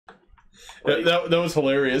Like, that was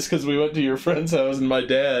hilarious because we went to your friend's house and my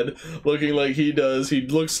dad, looking like he does, he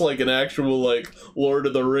looks like an actual like Lord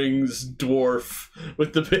of the Rings dwarf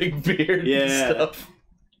with the big beard and stuff.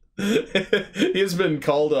 He's been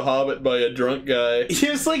called a hobbit by a drunk guy.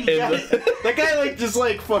 He's like, that guy like just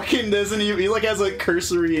like fucking doesn't even, he like has like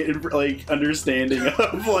cursory like understanding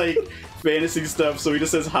of like fantasy stuff, so he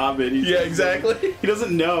just says hobbit. Yeah, exactly. He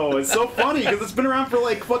doesn't know. It's so funny because it's been around for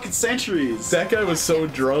like fucking centuries. That guy was so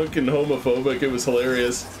drunk and homophobic, it was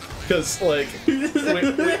hilarious. Because like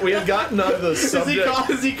we had gotten on the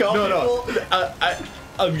subject. Is he called no, people?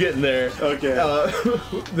 I'm getting there. Okay.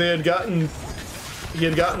 He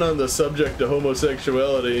had gotten on the subject of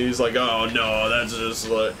homosexuality. He's like, oh no, that's just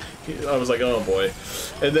like. I was like, oh boy,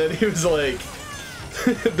 and then he was like,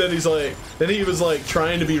 then he was like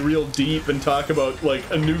trying to be real deep and talk about like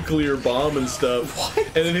a nuclear bomb and stuff. What?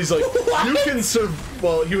 And then he's like, you can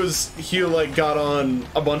well, he like got on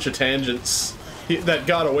a bunch of tangents that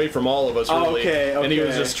got away from all of us really. Okay. And he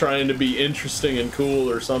was just trying to be interesting and cool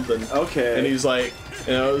or something. Okay. And he's like,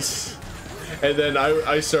 you know, and then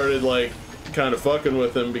I started like kind of fucking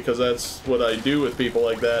with him because that's what I do with people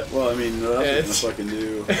like that. Well, I mean, what else are you gonna fucking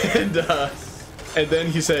do? And then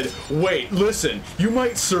he said, wait, listen, you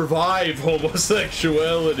might survive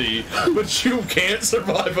homosexuality, but you can't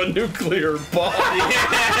survive a nuclear bomb.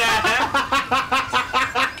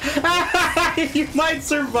 You might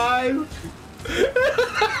survive.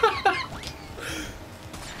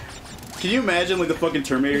 Can you imagine like the fucking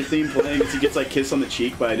Terminator theme playing as he gets like kissed on the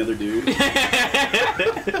cheek by another dude?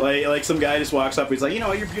 like some guy just walks up and he's like, you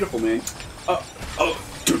know, you're beautiful, man.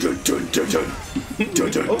 Dun, dun, dun, dun, dun.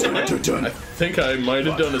 Dun, dun, dun, dun, dun. I think I might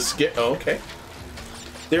have done a skit. Oh, okay.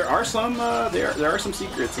 There are some there are some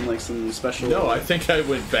secrets and like some special. No, I think I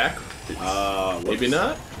went backwards. Maybe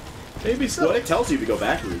not. Maybe so. Well, it tells you to go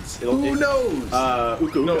backwards. Who knows?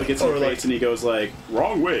 Uka gets in the face and he goes like,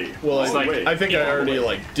 wrong way. Well, way. I think I already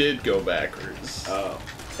like did go backwards. Oh.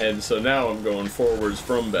 And so now I'm going forwards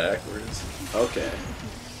from backwards. Okay.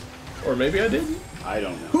 Or maybe I didn't. I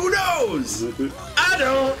don't know. Who knows? I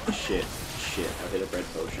don't. Shit. I hit a bread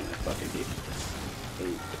potion. I fucking hate this.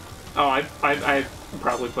 Oh, I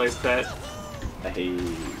probably placed that.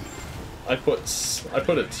 I put a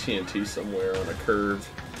TNT somewhere on a curve.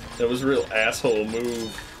 It was a real asshole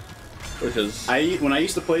move, which is... When I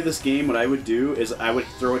used to play this game, what I would do is I would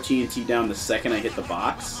throw a TNT down the second I hit the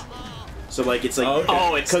box. So like it's like it's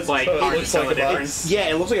like it looks like a box. Yeah,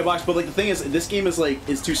 it looks like a box, but like the thing is, this game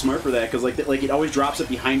is too smart for that because like it always drops it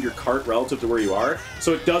behind your cart relative to where you are.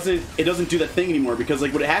 So it doesn't do that thing anymore because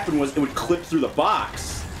like what happened was it would clip through the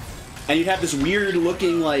box, and you'd have this weird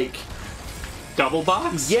looking like double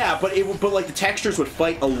box. Yeah, but like the textures would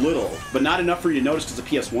fight a little, but not enough for you to notice because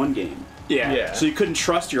it's a PS1 game. Yeah. So you couldn't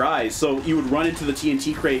trust your eyes, so you would run into the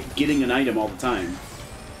TNT crate getting an item all the time.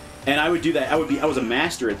 And I would do that. I was a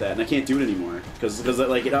master at that, and I can't do it anymore because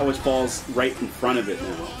like it always falls right in front of it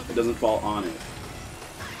now. It doesn't fall on it.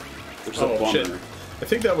 Which is a bummer. Shit. I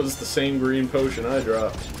think that was the same green potion I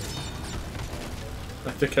dropped.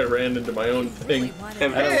 I think I ran into my own thing.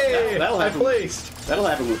 Hey, that'll happen. Placed. That'll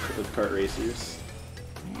happen with kart racers.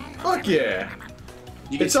 Fuck yeah!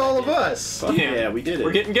 It's all of us. Yeah, we did it.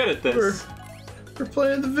 We're getting good at this. We're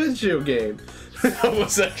playing the video game.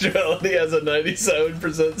 Homosexuality has a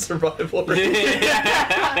 97% survival rate.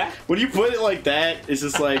 When you put it like that, it's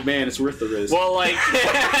just like, man, it's worth the risk. Well, like...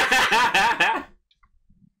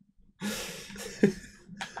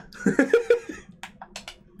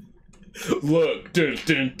 Look,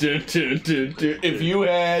 if you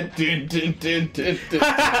had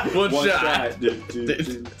one shot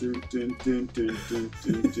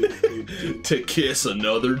to kiss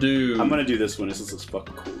another dude. I'm gonna do this one. This looks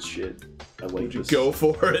fucking cool as shit. I like this. Go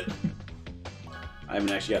for it. I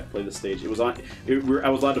haven't actually got to play the stage. It was on. I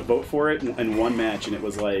was allowed to vote for it in one match, and it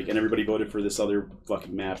was like, and everybody voted for this other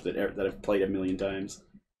fucking map that I've played a million times. And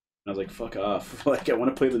I was like, fuck off. Like, I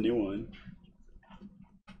want to play the new one.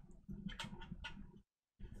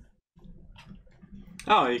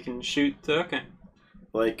 Oh, you can shoot. Okay.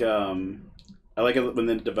 Like, I like it when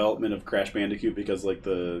the development of Crash Bandicoot, because like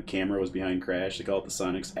the camera was behind Crash. They call it the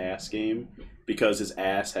Sonic's ass game because his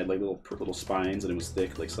ass had like little spines and it was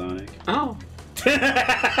thick like Sonic. Oh. I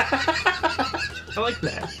like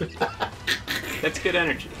that. That's good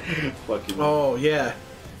energy. Fucking. Oh yeah.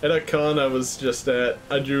 At a con I was just at,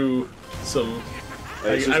 I drew some.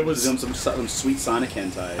 I was doing some sweet Sonic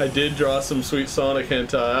hentai. I did draw some sweet Sonic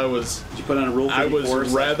hentai. Did you put on a rule? I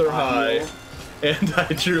was rather high, and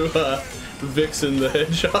I drew Vixen the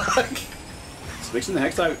Hedgehog. Vixen the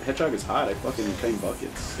Hedgehog is hot. I fucking claim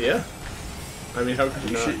buckets. Yeah. I mean, how could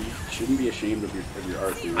you not? You shouldn't be ashamed of your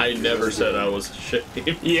art, dude. I never said I was ashamed.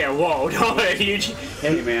 Yeah, whoa, no,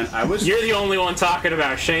 Hey, man, You're the only one talking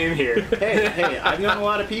about shame here. Hey, I've known a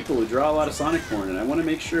lot of people who draw a lot of Sonic porn, and I want to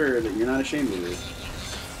make sure that you're not ashamed of it.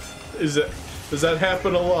 Does that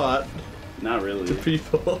happen a lot Not really. to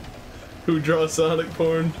people who draw Sonic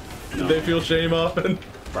porn? No. Do they feel shame often?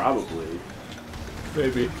 Probably.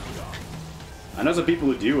 Maybe. I know some people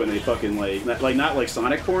who do, and they fucking not like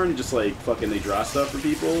Sonic porn, just like fucking they draw stuff for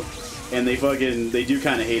people, and they do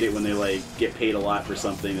kind of hate it when they like get paid a lot for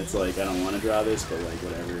something that's like, I don't want to draw this, but like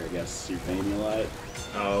whatever, I guess you're paying me a lot.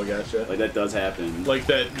 Oh, gotcha. Like that does happen. Like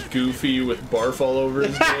that Goofy with barf all over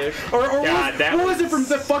his dick. or God, what was it from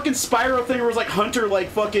the fucking Spyro thing where it was like Hunter like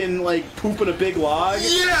fucking like pooping a big log?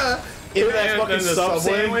 Yeah! In that fucking and the sub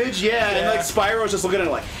Subway? sandwich? Yeah, and like Spyro's just looking at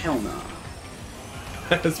it like, hell no.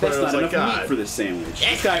 That's That's not like, enough meat for this sandwich.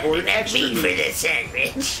 This guy ordered extra meat for this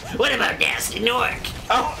sandwich. What about Nasty Nork?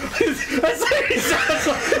 Oh,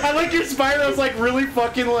 I like your Spyro's like really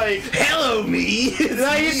fucking like, Hello, me. nah,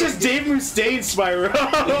 he's just Dave Mustaine's Spyro.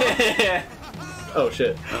 Oh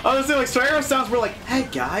shit. Honestly, like Spyro sounds more like, hey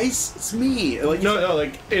guys, it's me. Like No,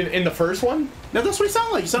 like in the first one? no, that's what he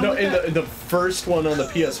sounded like. He sounded No, like in the first one on the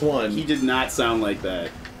PS1. he did not sound like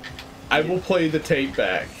that. I will play the tape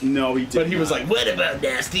back. No, he did. But he was not. like, What about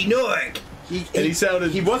Nasty Nork? and he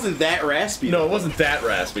sounded. He wasn't that raspy. No, it wasn't that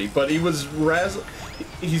raspy, but he was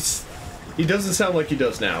he doesn't sound like he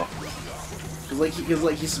does now. Because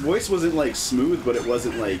like his voice wasn't like smooth, but it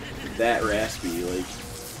wasn't like that raspy. Like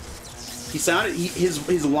he sounded,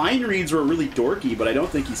 his line reads were really dorky, but I don't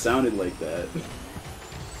think he sounded like that.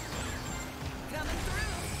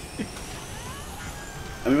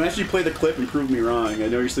 I mean, actually play the clip and prove me wrong. I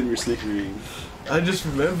know you're sitting here snickering. I just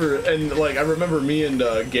remember, and like I remember me and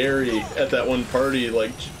Gary at that one party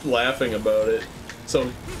like laughing about it. So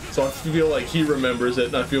I feel like he remembers it,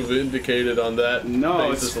 and I feel vindicated on that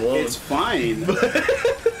basis alone. It's fine.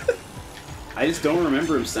 I just don't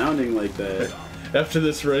remember him sounding like that. After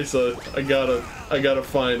this race, I gotta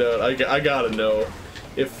find out. I gotta know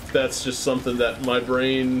if that's just something that my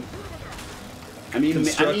brain. I mean,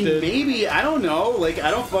 maybe, I don't know. Like,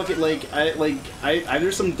 I don't fucking I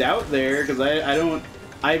there's some doubt there because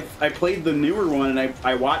I played the newer one and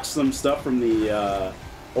I watched some stuff from the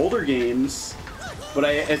older games, but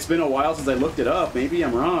it's been a while since I looked it up. Maybe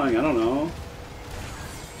I'm wrong. I don't know.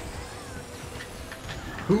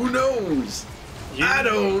 Who knows? I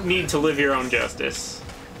don't need to live your own justice.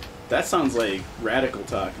 That sounds like radical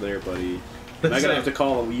talk there, buddy. Am I gonna have to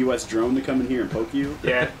call a U.S. drone to come in here and poke you?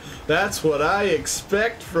 Yeah. That's what I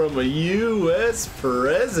expect from a U.S.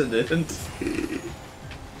 president.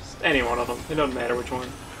 Any one of them. It doesn't matter which one.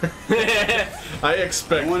 I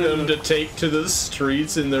expect them to take to the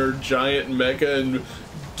streets in their giant mecha and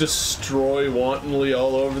destroy wantonly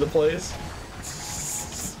all over the place.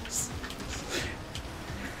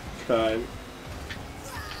 God.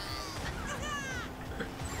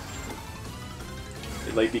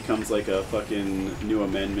 It like becomes like a fucking new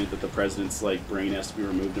amendment that the president's like brain has to be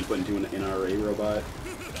removed and put into an NRA robot.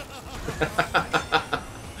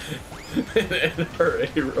 An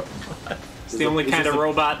NRA robot. It's the only kind of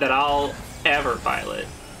robot that I'll ever pilot.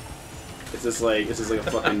 It's just like a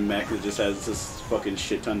fucking mech that just has this fucking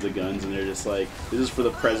shit tons of guns, and they're just like, this is for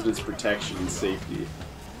the president's protection and safety.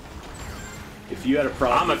 If you had a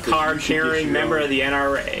problem, I'm a card-carrying member of the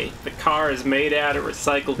NRA. The car is made out of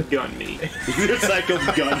recycled gun meat.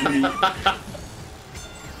 Recycled gun meat.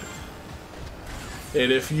 And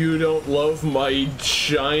if you don't love my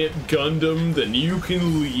giant Gundam, then you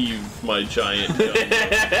can leave my giant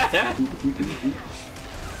Gundam.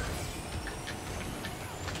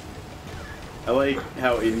 I like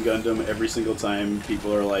how in Gundam, every single time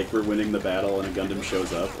people are like, we're winning the battle, and a Gundam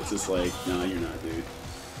shows up, it's just like, nah, you're not, dude.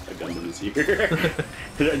 A Gundam is here.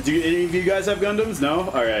 Do any of you guys have Gundams? No?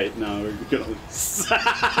 Alright, no, we're gonna lose.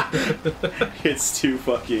 It's too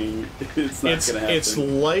fucking... It's not gonna happen. It's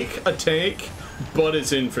like a tank, but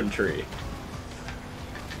it's infantry.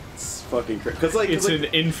 It's fucking crazy. Cause it's an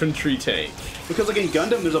infantry tank. Because like in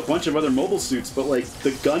Gundam, there's a bunch of other mobile suits, but like the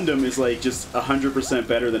Gundam is like just 100%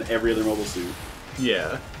 better than every other mobile suit.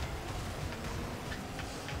 Yeah.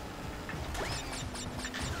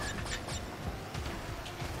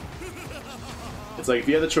 It's like if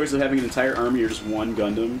you had the choice of having an entire army or just one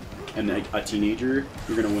Gundam and like a teenager,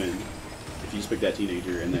 you're gonna win. If you just pick that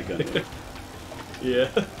teenager and that Gundam. Yeah.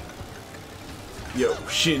 Yo,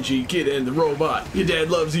 Shinji, get in the robot. Your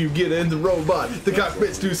dad loves you, get in the robot. The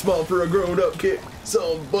cockpit's too small for a grown-up kid.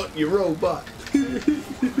 Some butt your robot.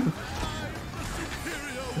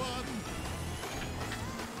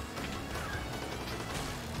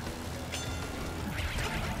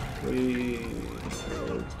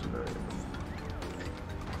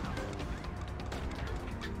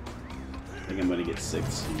 think I'm gonna get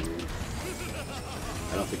 6 here.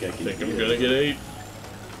 I don't think I can. I think I'm gonna get 8.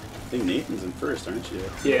 I think Nathan's in first, aren't you?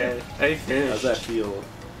 Yeah, I finished. How's that feel?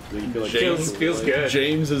 Do you feel like Feels good.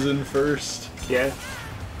 James is in first. Yeah.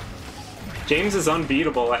 James is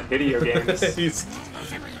unbeatable at video games. He's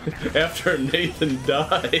after Nathan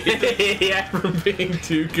died Yeah. from being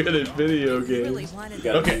too good at video games. You gotta do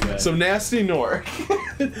Okay, that. so Nasty Nork.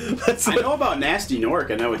 I know about Nasty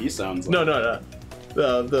Nork. I know what he sounds like. No.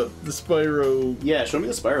 The Spyro. Yeah, show me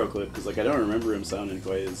the Spyro clip because like I don't remember him sounding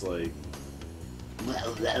quite as like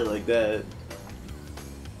that.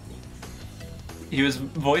 He was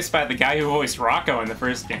voiced by the guy who voiced Rocco in the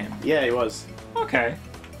first game. Yeah, he was. Okay.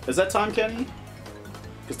 Is that Tom Kenny?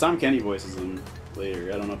 Because Tom Kenny voices him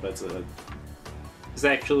later. I don't know if that's a It's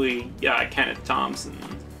actually Kenneth Thompson.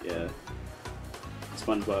 yeah.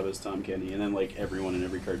 SpongeBob is Tom Kenny, and then like everyone in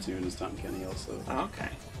every cartoon is Tom Kenny also. Okay.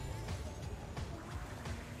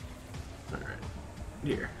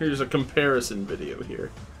 Alright. Here's a comparison video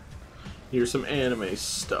here. Here's some anime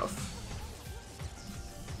stuff.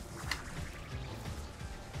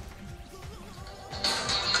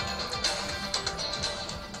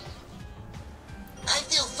 I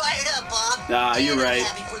feel fired up, Bob. Nah, you're And I'm right.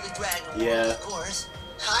 happy for the Dragon War, Yeah. of course.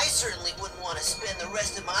 I certainly wouldn't want to spend the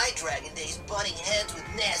rest of my Dragon days butting heads with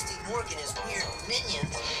Nasty Nork and his weird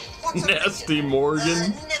minions. What's a Nasty minion?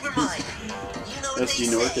 Morgan. Never mind. You know what Nasty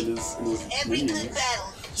they Nork say. and his Every good minions. battle.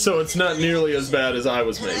 So it's not nearly as bad as I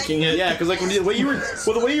was making it. Yeah, because like the way you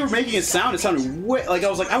were making it sounded way, like I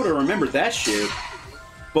was like I would have remembered that shit.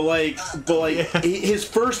 But like his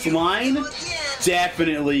first line,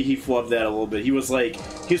 definitely he flubbed that a little bit. He was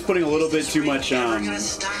putting a little bit too much I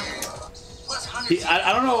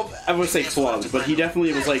don't know if I would say flubbed, but he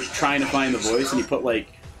definitely was like trying to find the voice and he put like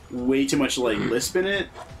way too much like lisp in it.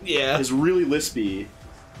 Yeah. It's really lispy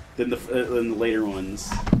than the later ones.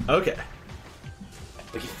 Okay.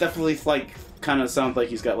 Like he definitely like kind of sounds like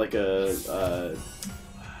he's got like a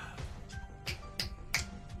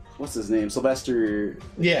what's his name? Sylvester.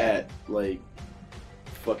 Yeah. Like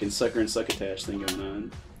fucking sucker and succotash thing going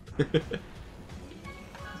on.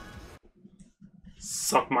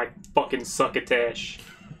 Suck my fucking succotash.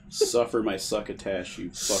 Suffer my succotash, you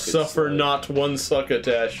fucking Suffer slut. not one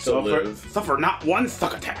succotash to live. Suffer not one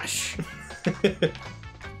succotash.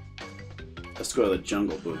 Let's go to the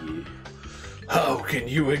jungle boogie. How can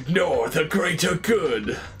you ignore the greater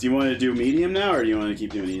good? Do you want to do medium now, or do you want to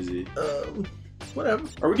keep doing easy? Whatever.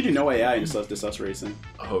 Or we could do no AI and just us racing.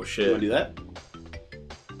 Oh You shit. want to do that?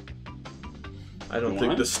 I don't You think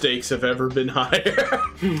want? the stakes have ever been higher.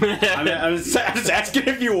 I'm just asking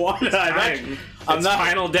if you want it. I'm It's not.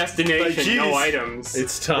 Final Destination, Like, no jeez. items.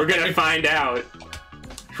 It's time. We're gonna find out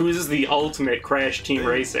who's the ultimate Crash Team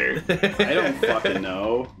Racer. I don't fucking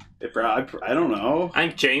know. I don't know. I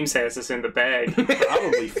think James has this in the bag.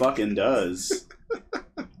 Probably fucking does.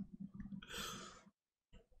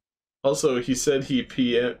 Also, he said he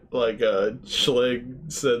Schleg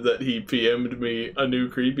said that he PM'd me a new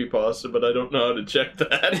creepypasta, but I don't know how to check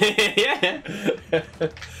that.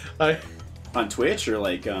 Yeah. On Twitch or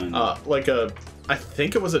like on? I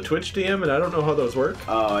think it was a Twitch DM, and I don't know how those work.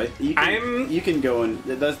 You can go and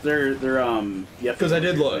that's they're Because I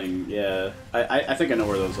did look. Yeah, I think I know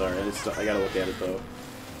where those are. I gotta look at it though.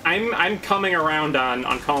 I'm coming around on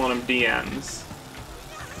calling them DMs.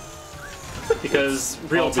 Because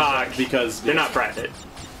real talk, because they're not private.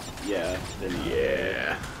 Yeah, they're not.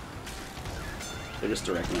 Yeah. They're just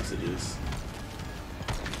direct messages.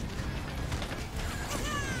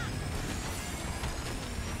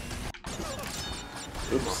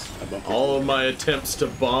 Oops, I bumped All of my attempts to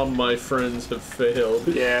bomb my friends have failed.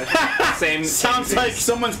 Yeah. Same. Sounds like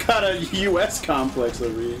someone's got a U.S. complex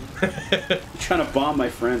over here. You're trying to bomb my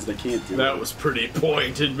friends, they can't do it. That was pretty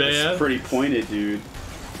pointed, man. That's pretty pointed, dude.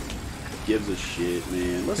 Gives a shit,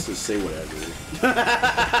 man. Let's just say whatever.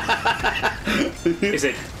 Is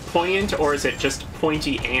it poignant or is it just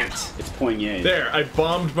pointy ant? It's poignant. There, I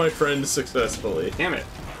bombed my friend successfully. Damn it.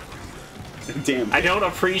 Damn. I don't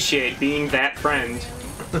appreciate being that friend.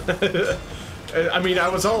 I mean, I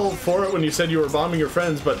was all for it when you said you were bombing your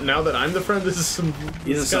friends, but now that I'm the friend, this is some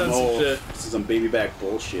This is some kind of old, shit. this is some baby back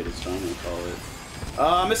bullshit, is what I'm gonna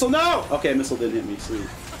call it. Missile, no! Okay, missile didn't hit me, sweet.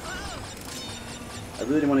 I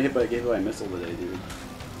really didn't want to get hit by a missile today, dude.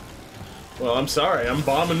 Well, I'm sorry, I'm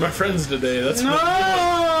bombing my friends today. That's No!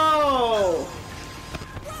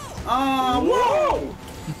 Whoa!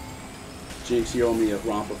 Jinx, you owe me a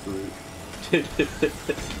Rompa fruit.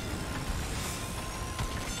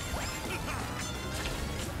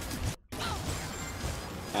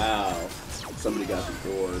 Ow. Somebody got the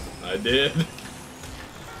door. I did.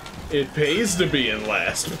 It pays to be in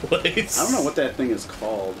last place. I don't know what that thing is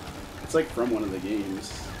called. It's like from one of the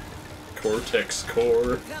games. Cortex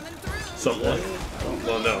Core. Something like that.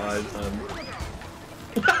 Well, no,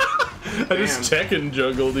 I just Tekken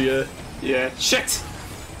juggled you. Yeah. Shit!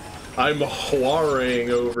 I'm whoring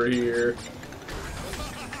over here.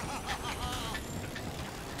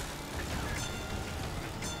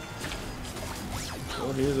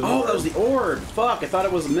 Oh, that was the orb! Fuck, I thought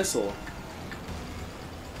it was a missile.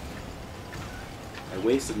 I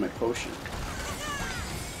wasted my potion.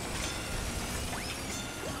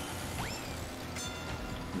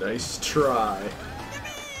 Nice try.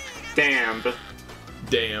 Damn.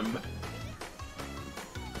 Damn.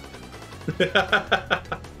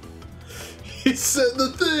 He said the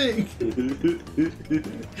thing!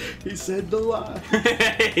 He said the lie.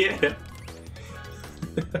 Yeah.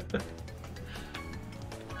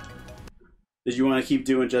 Did you want to keep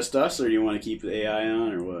doing just us, or do you want to keep the AI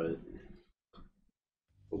on, or what?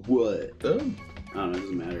 What? I don't know, it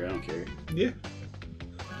doesn't matter, I don't care. Yeah.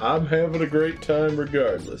 I'm having a great time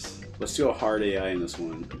regardless. Let's do a hard AI in this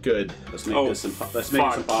one. Good. Let's make this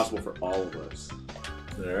impossible for all of us.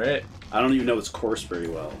 Alright. I don't even know this course very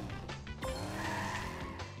well.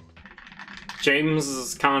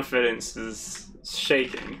 James's confidence is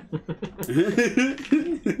shaking.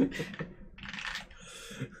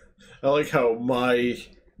 I like how my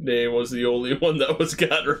name was the only one that was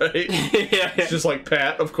got right. Yeah. It's just like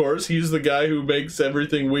Pat, of course. He's the guy who makes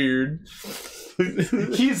everything weird.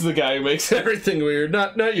 He's the guy who makes everything weird,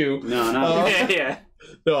 not you. No, not Yeah.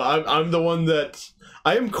 No, I'm the one that...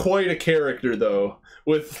 I am quite a character, though,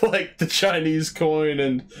 with, like, the Chinese coin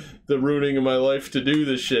and the ruining of my life to do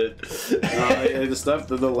this shit. The stuff,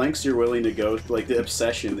 the lengths you're willing to go, like, the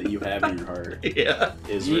obsession that you have in your heart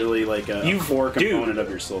is really, like, a core component of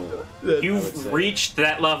your soul. You've reached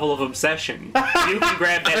that level of obsession. You can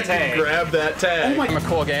grab that tag. Grab that tag. I'm a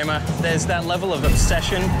core gamer. There's that level of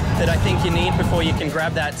obsession that I think you need before you can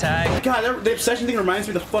grab that tag. God, the obsession thing reminds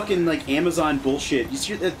me of the fucking, like, Amazon bullshit. You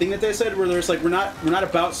see the thing that they said where there's like, we're not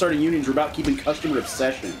about starting unions, we're about keeping customer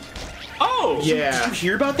obsession. Oh! Yeah. Did you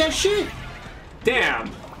hear about that shit? Damn.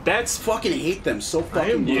 That's... Fucking hate them so I am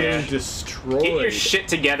fucking much. Yeah. destroyed. Get your shit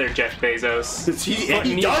together, Jeff Bezos.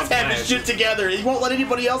 He does have his shit together. He won't let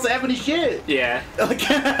anybody else have any shit. Yeah. Like,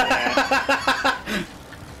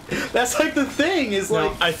 that's like the thing, is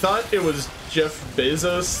like... Now, I thought it was Jeff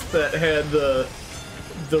Bezos that had the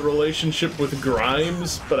relationship with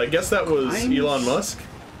Grimes, but I guess that was Grimes? Elon Musk.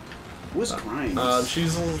 What's Grimes?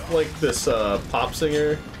 She's like this pop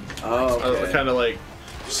singer. Oh, okay. Kind of like,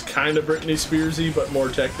 just kind of Britney Spearsy, but more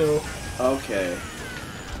techno. Okay.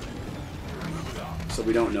 So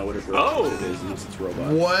we don't know what it is unless it's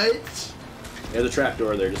robot. What? There's a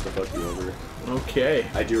trapdoor there just to fuck you over. Okay.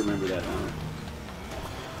 I do remember that now.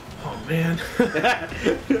 Oh man.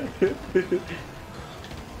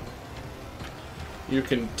 You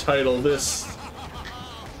can title this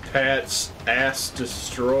Pat's Ass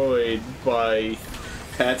Destroyed by...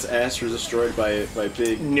 Pat's ass was destroyed by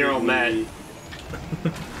big... Neural net.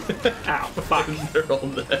 Ow, fuck. Neural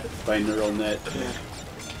net. By neural net. Yeah.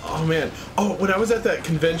 Oh man. Oh, when I was at that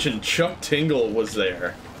convention, Chuck Tingle was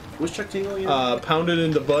there. Was Chuck Tingle again? Pounded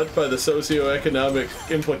in the butt by the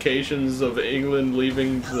socioeconomic implications of England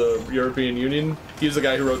leaving the European Union. He's the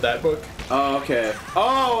guy who wrote that book. Oh, okay.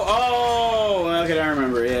 Oh! Okay, I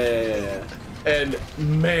remember. Yeah. And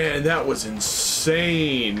man, that was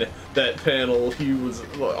insane. That panel, he was...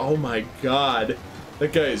 Oh my god.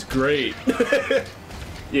 That guy is great.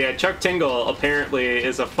 Yeah, Chuck Tingle apparently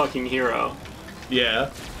is a fucking hero.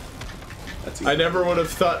 Yeah. That's I never would have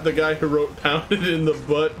thought the guy who wrote Pounded in the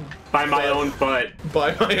Butt... By my own butt.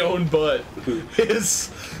 By my own butt. is...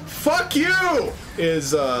 Fuck you!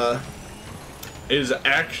 Is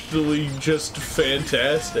actually just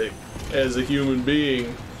fantastic as a human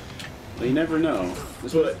being. Well, you never know.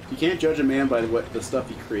 But, you can't judge a man by the stuff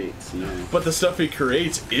he creates, you know? But the stuff he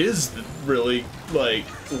creates is really, like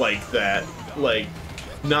that. Like,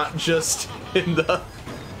 not just in the...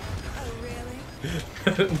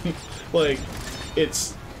 like,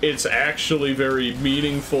 it's actually very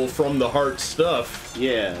meaningful from the heart stuff.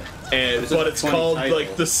 Yeah. But it's called title.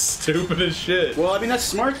 Like the stupidest shit. Well, I mean that's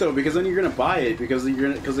smart though, because then you're gonna buy it because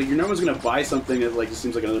no one's gonna buy something that like just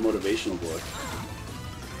seems like another motivational book.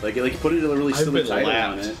 Like put it a really silly title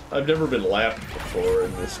on it. I've never been lapped before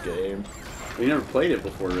in this game. Well, you never played it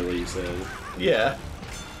before, really? You said. Yeah.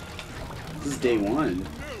 This is day one.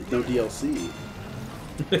 No DLC.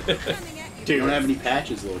 Dude. You don't have any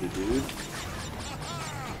patches loaded, dude.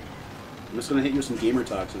 I'm just gonna hit you with some gamer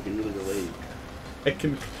talk so we can really relate. I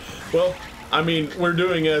can... Well, I mean, we're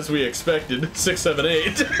doing as we expected. 6, 7,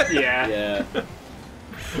 8. Yeah. Yeah.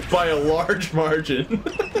 By a large margin.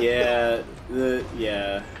 Yeah.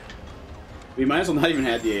 Yeah. We might as well not even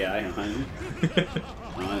have the AI on.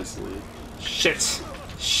 Honestly. Shit.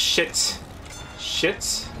 Shit.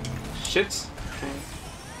 Shit. Shit.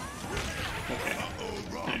 Okay.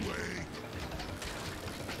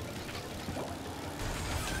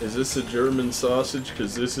 Is this a German sausage?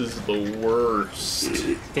 Because this is the worst.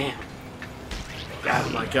 Damn. Oh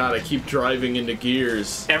my god, I keep driving into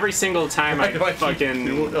gears. Every single time I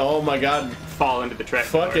fucking oh my god. fall into the trap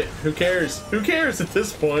Fuck door. it. Who cares? Who cares at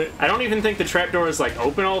this point? I don't even think the trapdoor is like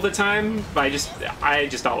open all the time. But I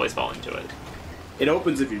just always fall into it. It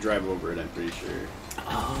opens if you drive over it, I'm pretty sure.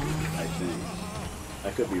 Oh. I think.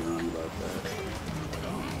 I could be wrong about that.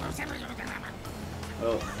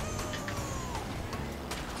 Oh.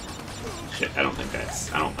 Shit, I don't think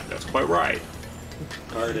that's quite right.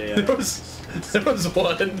 Hard AI. There was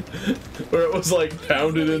one where it was like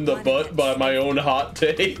pounded in the butt by my own hot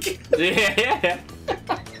take. Yeah.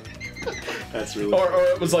 That's really Or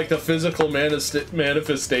it was like the physical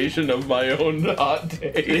manifestation of my own hot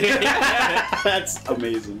take. That's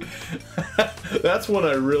amazing. That's one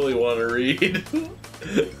I really want to read.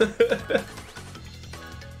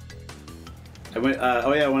 I went.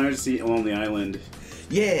 Oh yeah, when I went to see Lonely Island,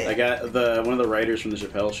 Yeah. I got one of the writers from the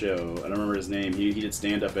Chappelle Show. I don't remember his name. He did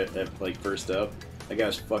stand up at like First Up. That guy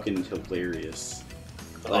was fucking hilarious.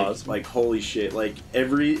 Like, Awesome. like holy shit! Like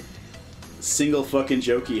every single fucking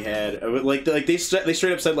joke he had, they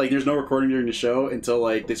straight up said like there's no recording during the show until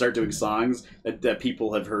like they start doing songs that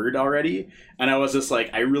people have heard already. And I was just like,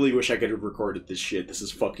 I really wish I could have recorded this shit. This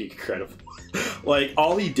is fucking incredible. Like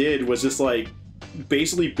all he did was just like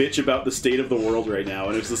basically bitch about the state of the world right now,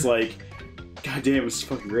 and it was just like, god damn, it's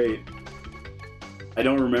fucking great. I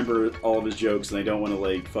don't remember all of his jokes, and I don't want to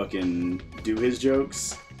like fucking do his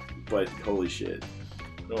jokes, but holy shit.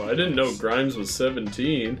 Oh, I didn't know Grimes was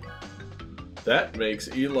 17. That makes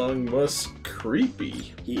Elon Musk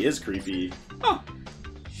creepy. He is creepy. Oh.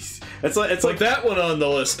 It's It's like that one on the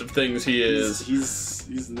list of things he is.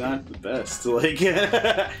 He's not the best. Like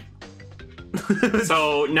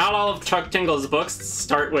So not all of Chuck Tingle's books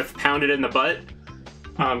start with "pounded in the butt,"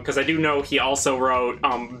 because I do know he also wrote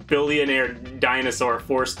 "Billionaire Dinosaur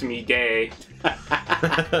Forced Me Gay."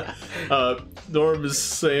 Norm is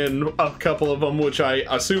saying a couple of them, which I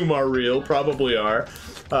assume are real, probably are.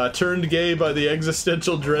 Turned gay by the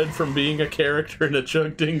existential dread from being a character in a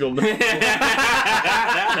Chuck Tingle novel.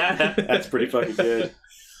 That's pretty fucking good.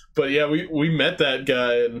 But yeah, we met that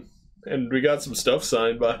guy and we got some stuff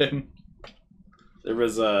signed by him. There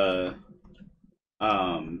was there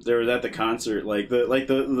was at the concert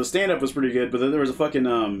the stand up was pretty good, but then there was a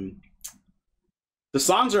fucking the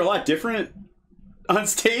songs are a lot different on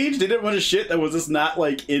stage. They did a bunch of shit that was just not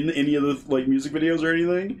like in any of the like music videos or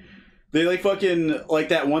anything. They like fucking like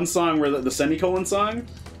that one song where the semicolon song.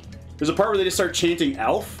 There's a part where they just start chanting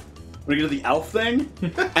Alf when you get to the Alf thing,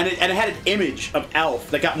 and it had an image of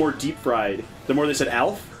Alf that got more deep fried the more they said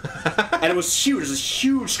Alf, and it was huge. It was this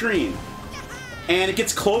huge screen, and it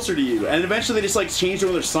gets closer to you, and eventually they just like change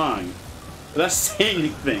another song without saying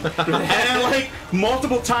anything, and then like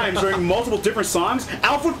multiple times during multiple different songs,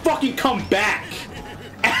 Alf would fucking come back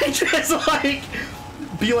and just like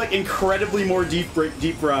be like incredibly more deep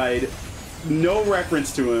fried, no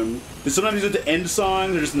reference to him. Sometimes he's at the end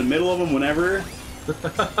songs, or just in the middle of them, whenever.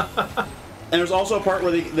 And there's also a part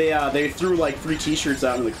where they threw like 3 T-shirts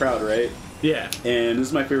out in the crowd, right? Yeah. And this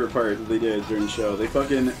is my favorite part that they did during the show. They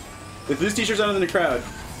threw these T-shirts out in the crowd,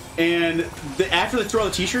 and after they threw all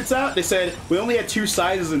the T-shirts out, they said we only had 2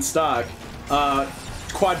 sizes in stock: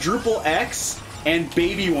 quadruple X and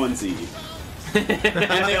baby onesie.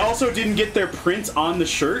 And they also didn't get their print on the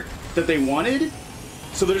shirt that they wanted,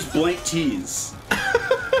 so there's blank tees.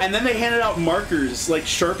 And then they handed out markers, like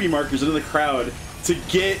Sharpie markers, into the crowd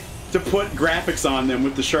to put graphics on them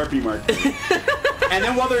with the Sharpie marker. And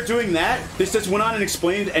then while they're doing that, they just went on and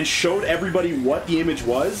explained and showed everybody what the image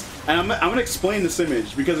was. And I'm going to explain this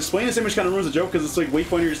image, because explaining this image kind of ruins the joke, because it's like way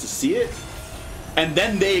funnier just to see it. And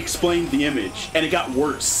then they explained the image, and it got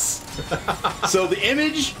worse. So the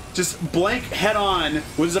image, just blank head on,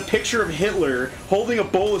 was a picture of Hitler holding a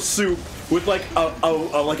bowl of soup with like a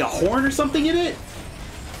horn or something in it.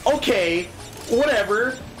 Okay,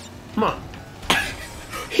 whatever. Come on.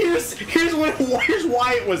 Here's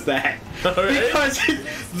why it was that. Right. Because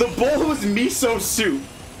the bowl was miso soup,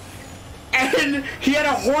 and he had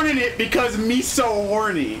a horn in it because miso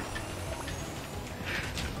horny.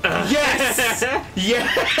 Yes!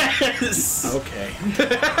 Yes! Okay.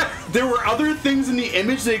 There were other things in the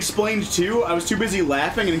image they explained too. I was too busy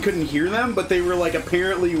laughing and couldn't hear them, but they were like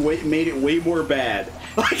apparently made it way more bad.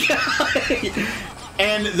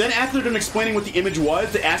 And then after they're done explaining what the image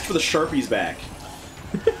was, they asked for the Sharpies back.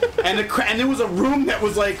 And there was a room that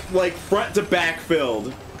was like front to back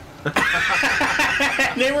filled.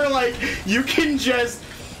 And they were like, you can just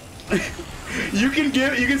you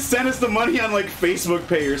can send us the money on like Facebook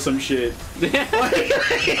Pay or some shit. Like,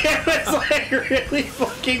 it was like really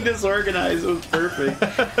fucking disorganized. It was perfect.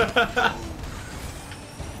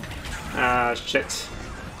 Shit.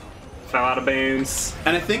 Fell out of bounds.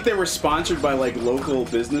 And I think they were sponsored by like local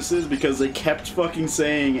businesses because they kept fucking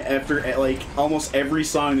saying after like almost every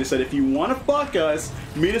song they said, if you want to fuck us,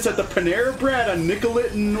 meet us at the Panera Bread on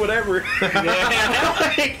Nicollet and whatever.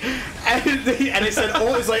 Like, and they said,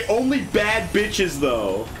 oh, it's like only bad bitches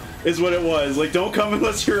though, is what it was. Like, don't come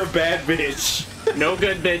unless you're a bad bitch. No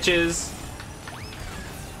good bitches.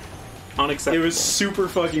 Unacceptable. It was super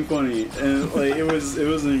fucking funny, and like it was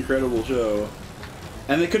an incredible show.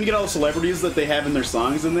 And they couldn't get all the celebrities that they have in their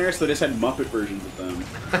songs in there, so they just had Muppet versions of them.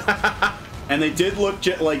 And they did look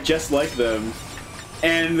just like them.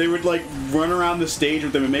 And they would like run around the stage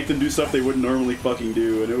with them and make them do stuff they wouldn't normally fucking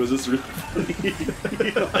do, and it was just really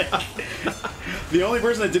funny. Like, the only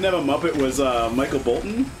person that didn't have a Muppet was Michael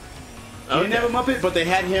Bolton. He didn't have a Muppet, but they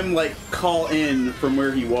had him like call in from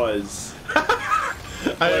where he was.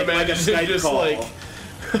 I imagine him just call. Like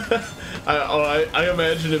I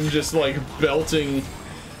imagine him just like belting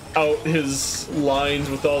out his lines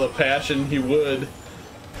with all the passion he would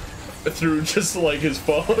through just like his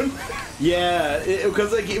phone. Yeah,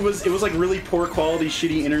 because like it was like really poor quality,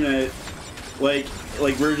 shitty internet, like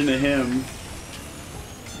version of him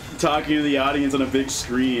talking to the audience on a big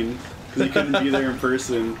screen because he couldn't be there in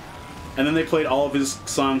person. And then they played all of his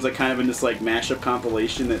songs like kind of in this like mashup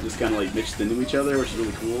compilation that just kind of like mixed into each other, which is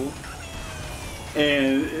really cool.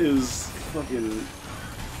 And it was fucking,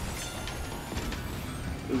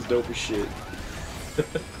 it was dope as shit.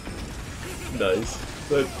 Nice.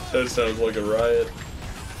 That sounds like a riot.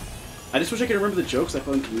 I just wish I could remember the jokes that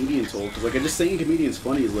fucking comedian told, because like just saying a comedian's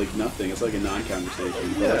funny is like nothing. It's like a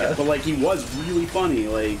non-conversation. Yeah. But like he was really funny.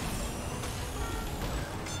 Like.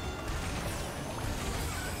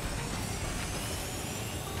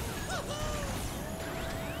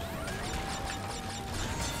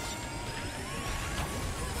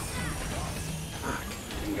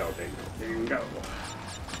 Bingo. I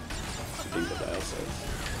think what Dial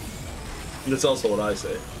says. That's also what I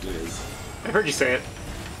say. It is. I heard you say it.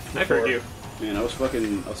 I've heard you. Man, I was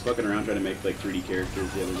fucking around trying to make like 3D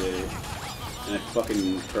characters the other day, and a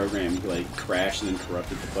fucking program like crashed and then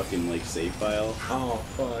corrupted the fucking like save file. Oh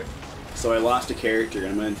fuck. So I lost a character, and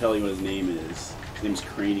I'm gonna tell you what his name is. His name's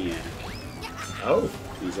Craniac. Oh.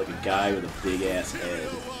 He's like a guy with a big ass head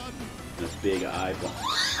and a big eyeball.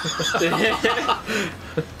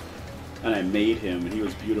 And I made him, and he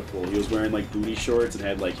was beautiful. He was wearing like booty shorts and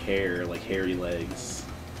had like hair, like hairy legs.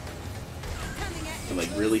 And like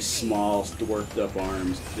really small, dwarfed up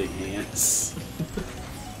arms, big hands.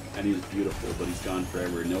 And he was beautiful, but he's gone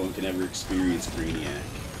forever. No one can ever experience Craniac.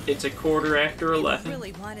 It's a quarter after 11,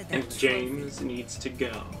 really wanted that and James needs to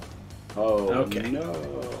go. Oh, okay.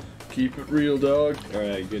 No. Keep it real, dog.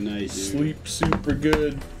 Alright, good night, dude. Sleep super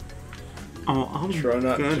good. Oh, I'm Try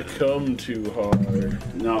not to come too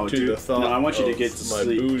hard. No, to dude. The thought No, I want you to get to my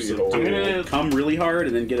sleep. booty So hole. I'm gonna come really hard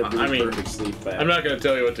and then get a really perfect sleep back. I'm not gonna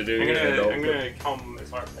tell you what to do. I'm gonna come as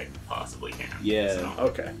hard as I possibly can. Yeah. So.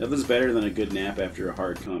 Okay. Nothing's better than a good nap after a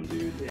hard come, dude.